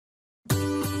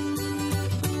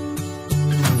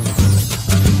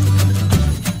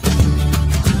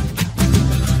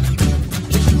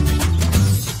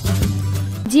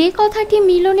যে কথাটি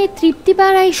মিলনে তৃপ্তি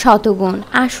বাড়ায় শতগুণ,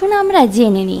 আসুন আমরা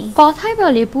জেনে নিই। কথায়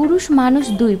বলে পুরুষ মানুষ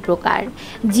দুই প্রকার,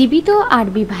 জীবিত আর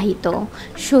বিবাহিত।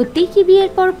 সত্যি কি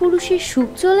বিয়ের পর পুরুষের সুখ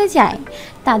চলে যায়,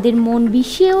 তাদের মন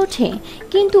বিষিয়ে ওঠে?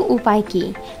 কিন্তু উপায় কি?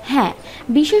 হ্যাঁ,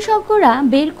 বিশেষজ্ঞরা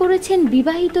বের করেছেন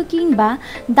বিবাহিত কিংবা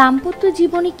দাম্পত্য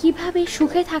জীবনে কিভাবে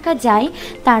সুখে থাকা যায়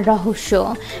তার রহস্য,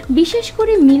 বিশেষ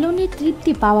করে মিলনের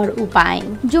তৃপ্তি পাওয়ার উপায়।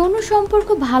 যৌন সম্পর্ক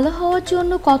ভালো হওয়ার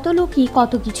জন্য কত লোকই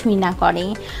কত কিছুই না করে,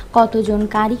 কতজন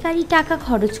কারি কারি টাকা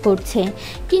খরচ করছে,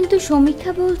 কিন্তু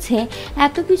সমীক্ষা বলছে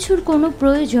এত কিছুর কোনো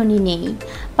প্রয়োজনই নেই।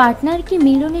 পার্টনারকে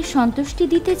মিলনের সন্তুষ্টি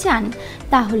দিতে চান,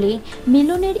 তাহলে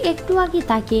মিলনের একটু আগে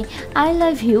তাকে আই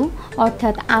লাভ ইউ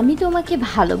অর্থাৎ আমি তোমাকে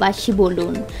ভালোবাসি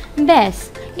বলুন, ব্যাস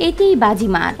এতেই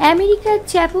বাজিমাত। আমেরিকার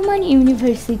চ্যাপম্যান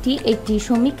ইউনিভার্সিটি একটি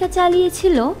সমীক্ষা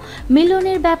চালিয়েছিল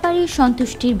মিলনের ব্যাপারে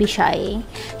সন্তুষ্টির বিষয়ে।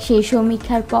 সেই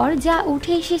সমীক্ষার পর যা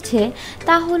উঠে এসেছে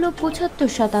তা হলো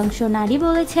 ৭৫% নারী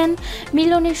বলেছেন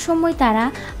মিলনের সময় তারা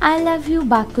আই লাভ ইউ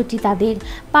বাক্যটি তাদের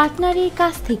পার্টনারের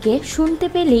কাছ থেকে শুনতে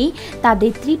পেলেই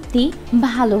তাদের তৃপ্তি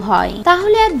ভালো হয়।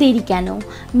 তাহলে আর দেরি কেন?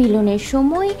 মিলনের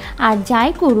সময় আর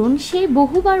যাই করুন, সেই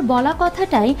বহুবার বলা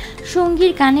কথাটাই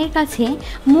সঙ্গীর কানের কাছে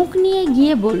মুখ নিয়ে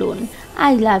গিয়ে বলুন,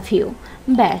 আই লাভ ইউ।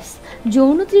 ব্যাস,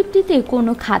 যৌন তৃপ্তিতে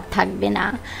কোনো খাত থাকবে না।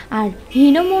 আর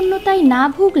হীনমন্যতায় না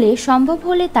ভুগলে সম্ভব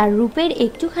হলে তার রূপের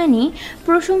একটুখানি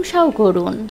প্রশংসাও করুন।